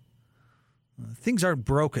the things aren't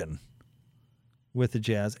broken with the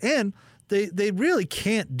Jazz. And they really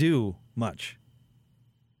can't do much.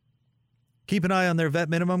 Keep an eye on their vet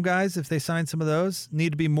minimum guys. If they sign some of those,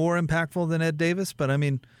 need to be more impactful than Ed Davis. But,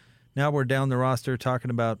 now we're down the roster talking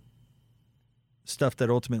about stuff that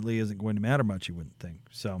ultimately isn't going to matter much, you wouldn't think.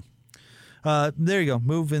 So there you go.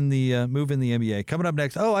 Move in the NBA. Coming up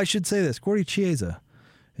next, I should say this. Gordy Chiesa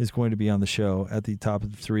is going to be on the show at the top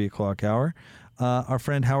of the 3 o'clock hour. Our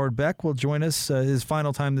friend Howard Beck will join us his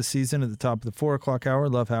final time this season at the top of the 4 o'clock hour.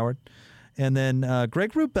 Love Howard. And then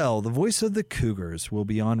Greg Wrubell, the voice of the Cougars, will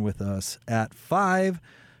be on with us at 5.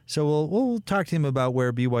 So we'll talk to him about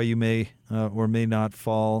where BYU may or may not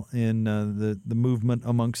fall in the movement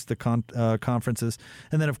amongst the conferences.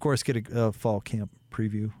 And then, of course, get a fall camp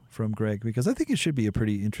preview from Greg, because I think it should be a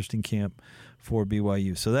pretty interesting camp for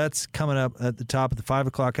BYU. So that's coming up at the top of the 5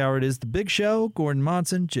 o'clock hour. It is The Big Show. Gordon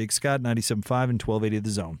Monson, Jake Scott, 97.5 and 1280 The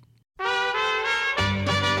Zone.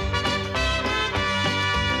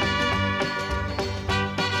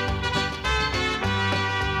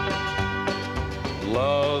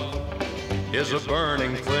 Love is a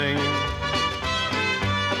burning thing,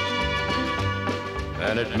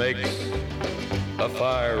 and it makes a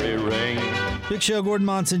fiery ring. Big Show, Gordon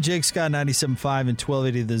Monson, Jake Scott, 97.5 and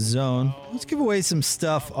 1280 The Zone. Let's give away some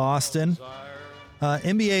stuff, Austin.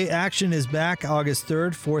 NBA action is back August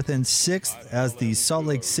 3rd, 4th, and 6th as the Salt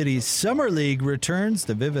Lake City Summer League returns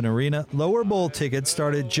to Vivint Arena. Lower bowl tickets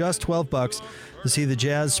start at just $12 to see the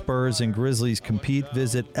Jazz, Spurs, and Grizzlies compete.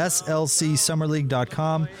 Visit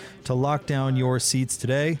slcsummerleague.com to lock down your seats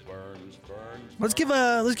today. Let's give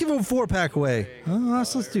a 4-pack away.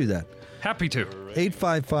 Let's do that. Happy to.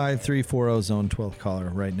 855-340-ZONE, 12th caller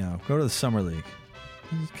right now. Go to the Summer League.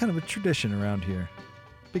 It's kind of a tradition around here.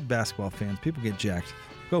 Big basketball fans. People get jacked.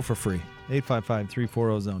 Go for free.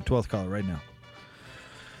 855-340-ZONE, 12th caller right now.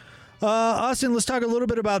 Austin, let's talk a little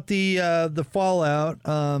bit about the fallout,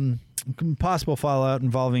 possible fallout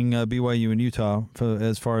involving BYU and Utah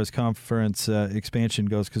as far as conference expansion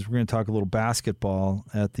goes, because we're going to talk a little basketball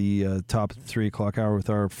at the top of the 3 o'clock hour with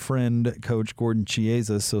our friend, Coach Gordon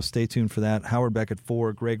Chiesa. So stay tuned for that. Howard Beck at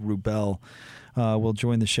 4, Greg Wrubell will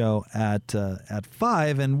join the show at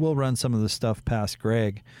 5, and we'll run some of the stuff past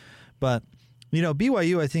Greg. But,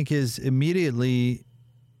 BYU, I think, is immediately,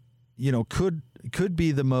 could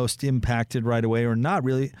be the most impacted right away, or not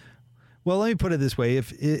really. Well, let me put it this way.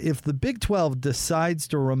 If the Big 12 decides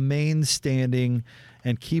to remain standing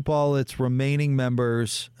and keep all its remaining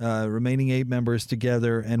members, remaining 8 members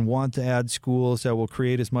together, and want to add schools that will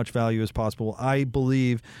create as much value as possible, I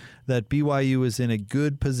believe that BYU is in a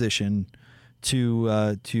good position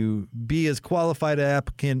to be as qualified an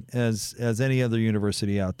applicant as any other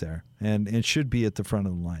university out there, and it should be at the front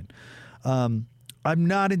of the line. I'm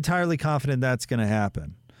not entirely confident that's going to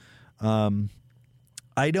happen.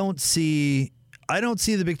 I don't see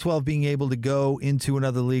the Big 12 being able to go into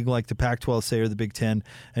another league like the Pac-12, say, or the Big 10,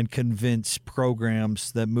 and convince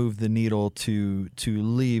programs that move the needle to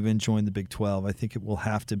leave and join the Big 12. I think it will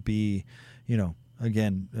have to be,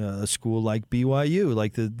 again, a school like BYU,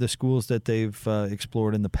 like the schools that they've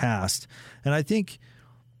explored in the past. And I think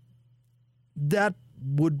that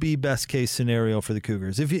would be best case scenario for the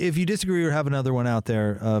Cougars. If you disagree or have another one out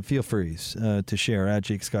there, feel free to share at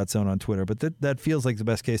Jake Scott Zone on Twitter. But that feels like the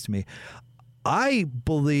best case to me. I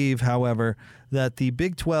believe, however, that the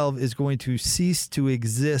Big 12 is going to cease to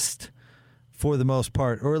exist for the most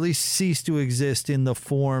part, or at least cease to exist in the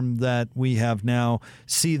form that we have now.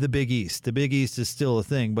 See the Big East. The Big East is still a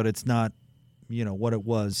thing, but it's not, what it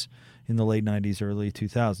was in the late 90s, early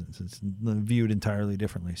 2000s. It's viewed entirely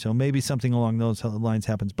differently. So maybe something along those lines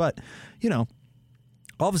happens. But,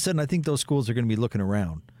 all of a sudden, I think those schools are going to be looking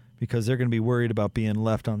around because they're going to be worried about being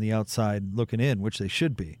left on the outside looking in, which they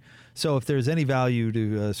should be. So if there's any value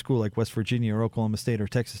to a school like West Virginia or Oklahoma State or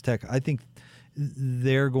Texas Tech, I think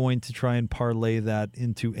they're going to try and parlay that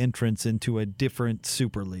into entrance into a different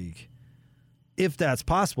super league. if that's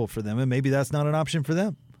possible for them, and maybe that's not an option for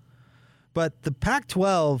them. But the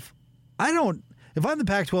Pac-12, if I'm the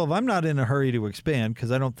Pac-12, I'm not in a hurry to expand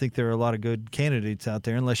because I don't think there are a lot of good candidates out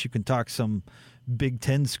there unless you can talk some Big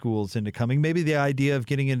Ten schools into coming. Maybe the idea of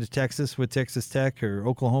getting into Texas with Texas Tech or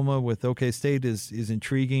Oklahoma with OK State is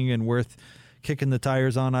intriguing and worth kicking the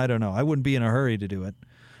tires on. I don't know. I wouldn't be in a hurry to do it.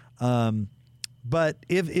 But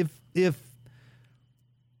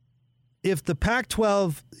if the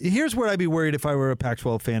Pac-12, here's where I'd be worried if I were a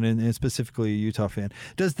Pac-12 fan and specifically a Utah fan.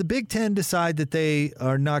 Does the Big Ten decide that they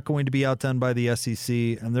are not going to be outdone by the SEC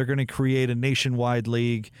and they're going to create a nationwide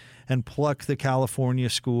league and pluck the California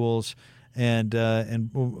schools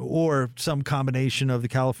or some combination of the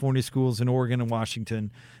California schools in Oregon and Washington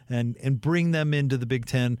and bring them into the Big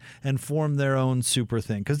Ten and form their own super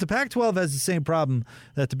thing? Because the Pac-12 has the same problem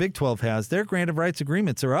that the Big 12 has. Their grant of rights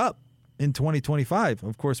agreements are up in 2025.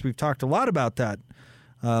 Of course, we've talked a lot about that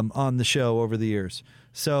on the show over the years.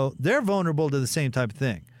 So they're vulnerable to the same type of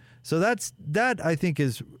thing. So that I think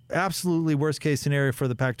is absolutely worst case scenario for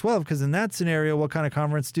the Pac-12, because in that scenario, what kind of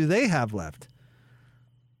conference do they have left?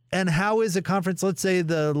 And how is a conference, let's say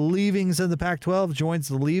the leavings of the Pac-12 joins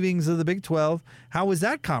the leavings of the Big 12, how is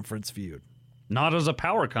that conference viewed? Not as a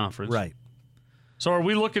power conference. Right. So are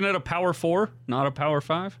we looking at a Power 4, not a Power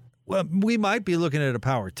 5? Well, we might be looking at a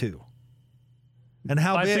Power 2. And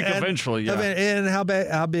how I big, think eventually, yeah. And how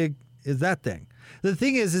big is that thing? The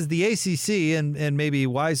thing is the ACC, and maybe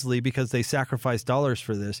wisely because they sacrificed dollars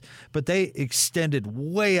for this, but they extended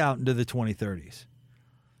way out into the 2030s,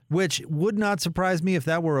 which would not surprise me if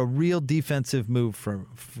that were a real defensive move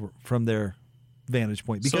from their vantage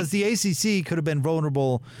point. Because the ACC could have been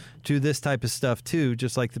vulnerable to this type of stuff too,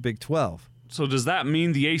 just like the Big 12. So does that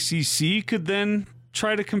mean the ACC could then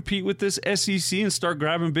try to compete with this SEC and start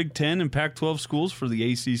grabbing Big 10 and Pac-12 schools for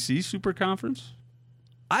the ACC Super Conference?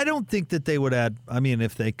 I don't think that they would add. I mean,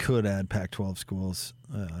 if they could add Pac-12 schools,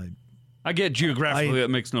 I get geographically that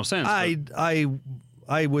makes no sense. I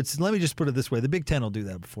would. Let me just put it this way: the Big 10 will do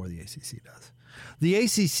that before the ACC does. The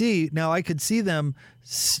ACC now, I could see them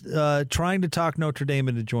trying to talk Notre Dame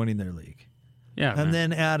into joining their league. Yeah, and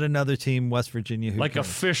then add another team, West Virginia, who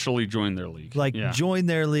officially join their league. Join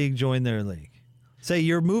their league. Say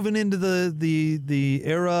you're moving into the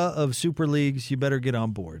era of super leagues. You better get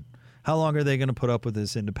on board. How long are they going to put up with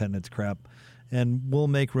this independence crap? And we'll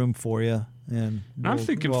make room for you. And I'm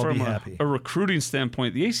thinking we'll from a recruiting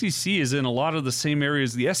standpoint, the ACC is in a lot of the same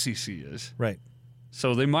areas the SEC is. Right.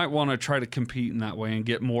 So they might want to try to compete in that way and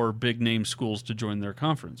get more big-name schools to join their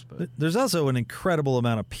conference. But there's also an incredible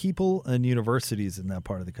amount of people and universities in that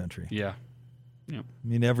part of the country. Yeah. Yep. I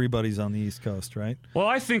mean, everybody's on the East Coast, right? Well,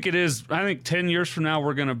 I think it is. I think 10 years from now,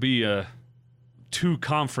 we're going to be a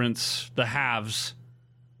two-conference, the haves,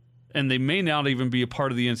 and they may not even be a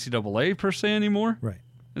part of the NCAA per se anymore. Right.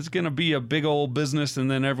 It's going to be a big old business, and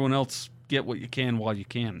then everyone else get what you can while you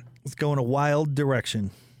can. It's going a wild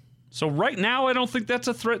direction. So right now, I don't think that's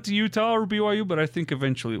a threat to Utah or BYU, but I think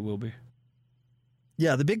eventually it will be.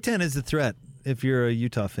 Yeah, the Big Ten is a threat if you're a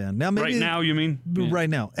Utah fan. Now, maybe right now, you mean? Right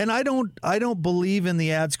now. And I don't believe in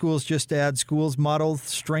the add schools just to add schools model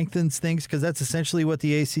strengthens things, because that's essentially what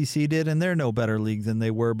the ACC did, and they're no better league than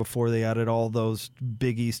they were before they added all those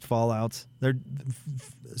Big East fallouts. They're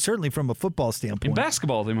certainly from a football standpoint. In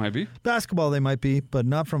basketball, they might be. Basketball, they might be, but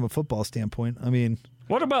not from a football standpoint. I mean,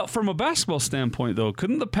 what about from a basketball standpoint, though?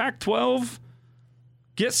 Couldn't the Pac-12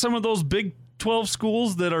 get some of those Big 12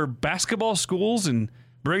 schools that are basketball schools and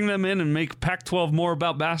bring them in and make Pac-12 more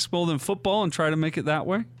about basketball than football and try to make it that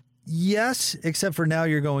way? Yes, except for now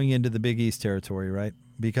you're going into the Big East territory, right?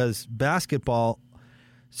 Because basketball.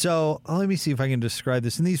 So let me see if I can describe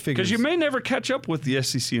this in these figures. Because you may never catch up with the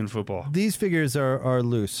SEC in football. These figures are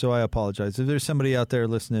loose, so I apologize. If there's somebody out there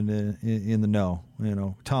listening in the know,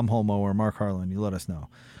 Tom Holmoe or Mark Harlan, you let us know.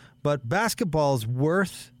 But basketball's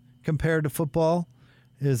worth compared to football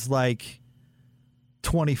is like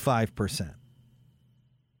 25%.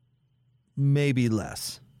 Maybe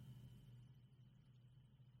less.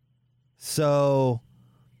 So.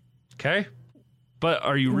 Okay. But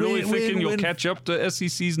are you really thinking you'll catch up to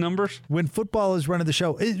SEC's numbers? When football is running the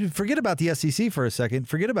show, forget about the SEC for a second.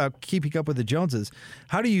 Forget about keeping up with the Joneses.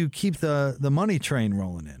 How do you keep the money train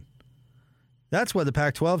rolling in? That's what the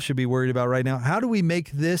Pac-12 should be worried about right now. How do we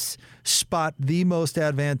make this spot the most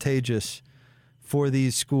advantageous for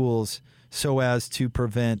these schools so as to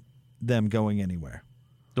prevent them going anywhere?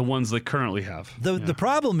 The ones they currently have. The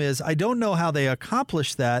problem is I don't know how they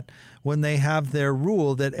accomplish that when they have their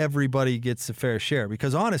rule that everybody gets a fair share.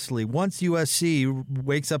 Because honestly, once USC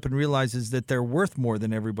wakes up and realizes that they're worth more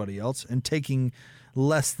than everybody else and taking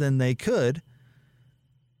less than they could,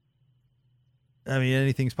 I mean,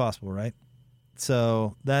 anything's possible, right?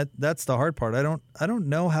 So that's the hard part. I don't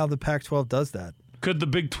know how the Pac-12 does that. Could the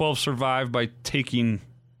Big 12 survive by taking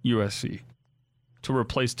USC to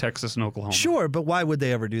replace Texas and Oklahoma? Sure, but why would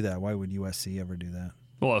they ever do that? Why would USC ever do that?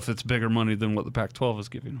 Well, if it's bigger money than what the Pac-12 is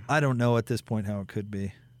giving them. I don't know at this point how it could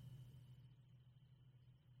be.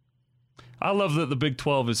 I love that the Big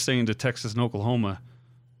 12 is saying to Texas and Oklahoma,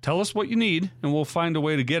 tell us what you need, and we'll find a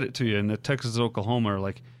way to get it to you. And that Texas and Oklahoma are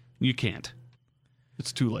like, you can't.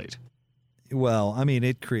 It's too late. Well, I mean,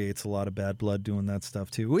 it creates a lot of bad blood doing that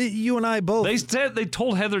stuff, too. You and I both. They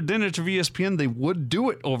told Heather Dinich of ESPN they would do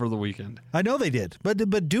it over the weekend. I know they did.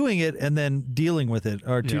 But doing it and then dealing with it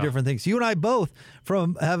are two different things. You and I both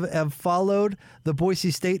have followed the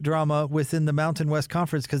Boise State drama within the Mountain West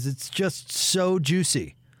Conference because it's just so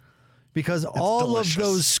juicy. Because all delicious. Of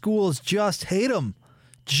those schools just hate them.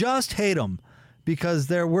 Just hate them. Because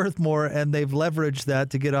they're worth more and they've leveraged that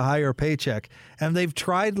to get a higher paycheck. And they've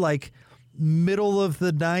tried like middle of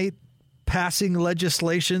the night passing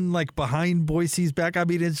legislation like behind Boise's back. I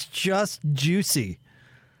mean, it's just juicy.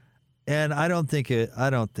 And I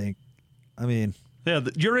mean. Yeah,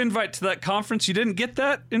 your invite to that conference, you didn't get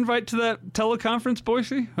that invite to that teleconference,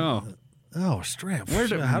 Boise? Oh, Stramp.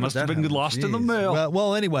 Must have been lost in the mail.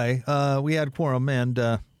 Well, anyway, we had quorum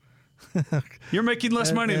and. You're making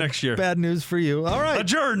less money next year. Bad news for you. All right.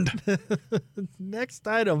 Adjourned. Next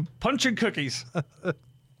item. Punch and cookies.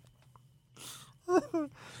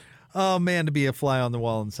 Oh, man, to be a fly on the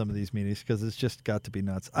wall in some of these meetings because it's just got to be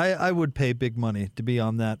nuts. I would pay big money to be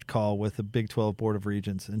on that call with the Big 12 Board of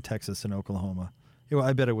Regents in Texas and Oklahoma.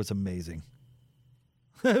 I bet it was amazing.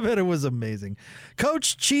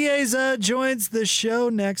 Coach Chiesa joins the show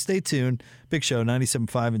next. Stay tuned. Big Show,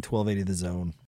 97.5 and 1280 The Zone.